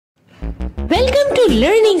Welcome to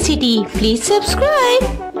Learning City. Please subscribe.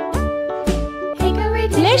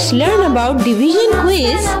 Let's learn about division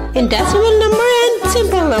quiz in decimal number and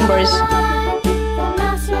simple numbers.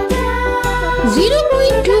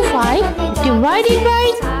 0.25 divided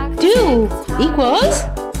by 2 equals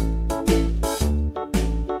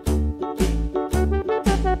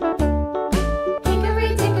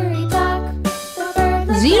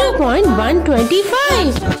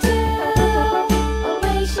 0.125.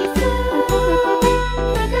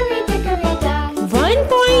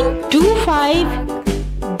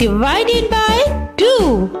 1.25 divided by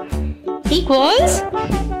 2 equals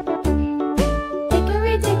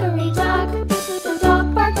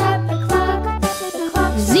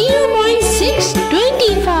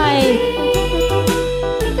 0.625.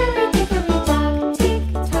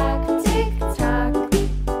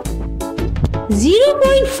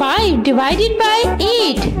 0.5 divided by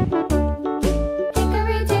 8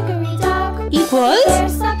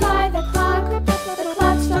 equals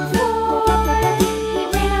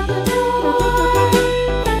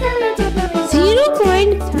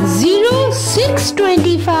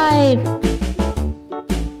 0.0625.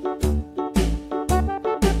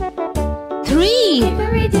 3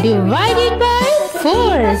 divided by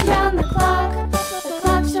 4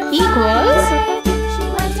 equals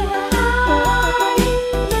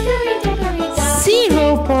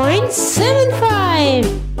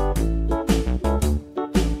 0.75.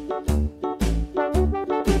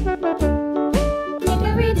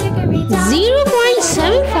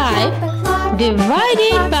 0.75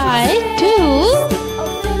 divided by 2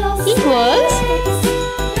 equals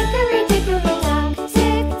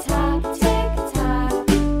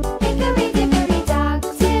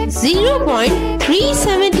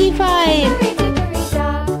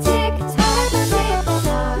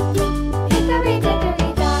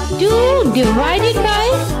 0.375. 2 divided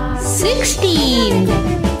by 16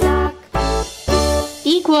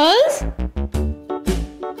 equals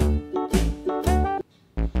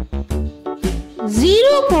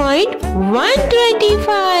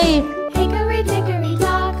 0.125.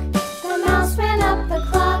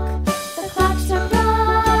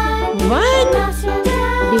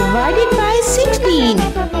 1 divided by 16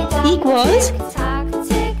 equals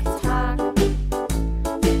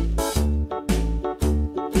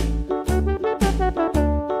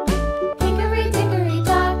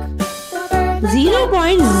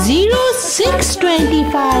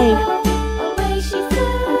 0.0625.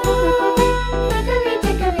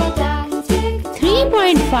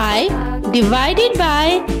 3.5 divided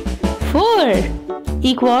by 4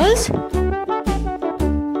 equals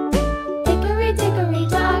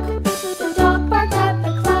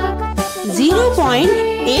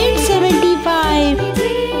 0.875.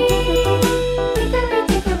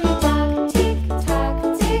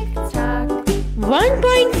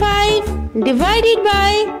 1.5 divided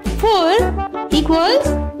by 4 equals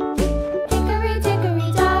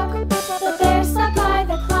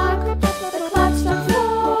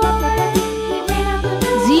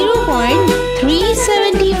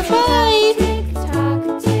 0.375.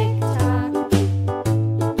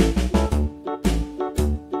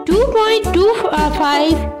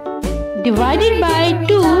 2.25 divided by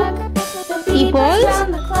 2 equals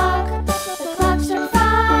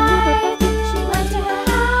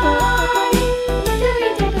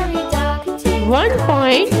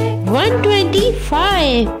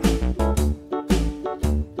 1.125.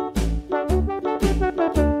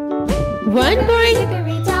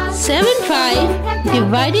 1.75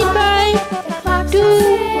 divided by 2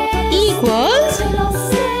 equals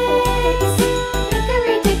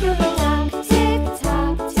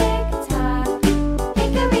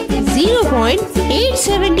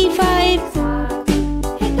 0.875.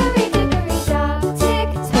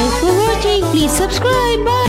 Thanks for watching. Please subscribe. Bye.